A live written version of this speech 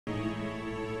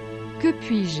Que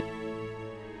puis-je?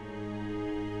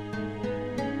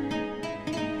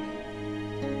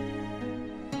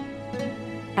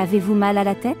 Avez-vous mal à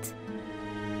la tête?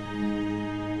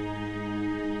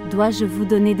 Dois-je vous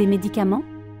donner des médicaments?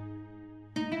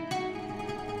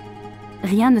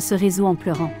 Rien ne se résout en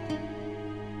pleurant.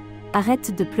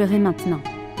 Arrête de pleurer maintenant,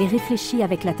 et réfléchis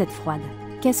avec la tête froide.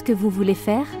 Qu'est-ce que vous voulez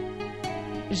faire?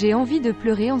 J'ai envie de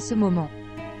pleurer en ce moment.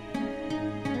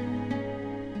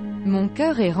 Mon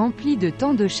cœur est rempli de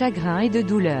tant de chagrin et de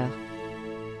douleur.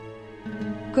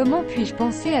 Comment puis-je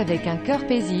penser avec un cœur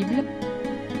paisible?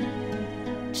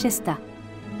 Chesta.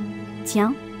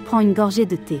 Tiens, prends une gorgée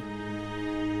de thé.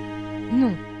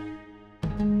 Non.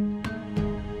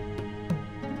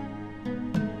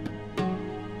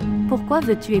 Pourquoi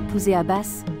veux-tu épouser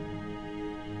Abbas?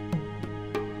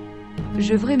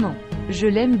 Je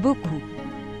l'aime beaucoup.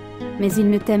 Mais il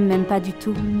ne t'aime même pas du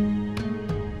tout.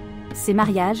 Ces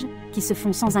mariages, qui se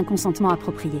font sans un consentement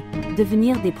approprié,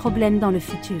 devenir des problèmes dans le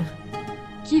futur.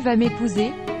 Qui va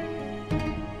m'épouser?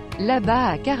 Là-bas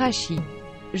à Karachi.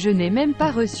 Je n'ai même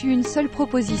pas reçu une seule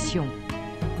proposition.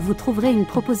 Vous trouverez une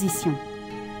proposition.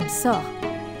 Sors.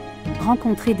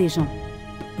 Rencontrez des gens.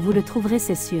 Vous le trouverez,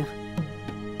 c'est sûr.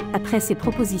 Après ces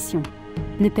propositions,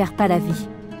 ne perds pas la vie.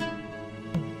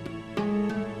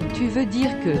 Tu veux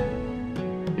dire que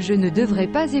je ne devrais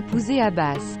pas épouser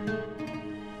Abbas?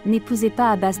 N'épousez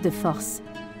pas Abbas de force.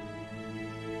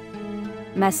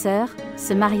 Ma sœur,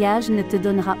 ce mariage ne te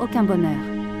donnera aucun bonheur.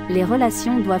 Les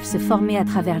relations doivent se former à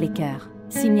travers les cœurs.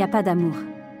 S'il n'y a pas d'amour,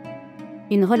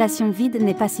 une relation vide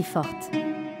n'est pas si forte.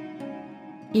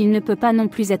 Il ne peut pas non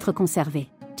plus être conservé.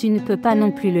 Tu ne peux pas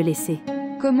non plus le laisser.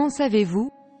 Comment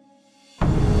savez-vous?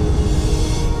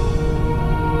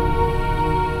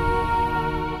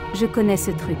 Je connais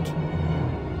ce truc.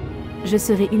 Je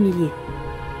serai humilié.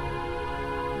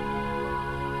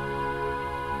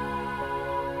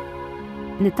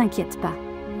 Ne t'inquiète pas.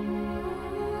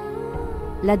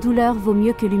 La douleur vaut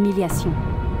mieux que l'humiliation.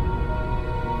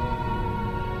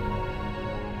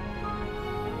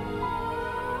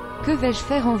 Que vais-je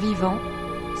faire en vivant?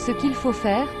 Ce qu'il faut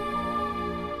faire?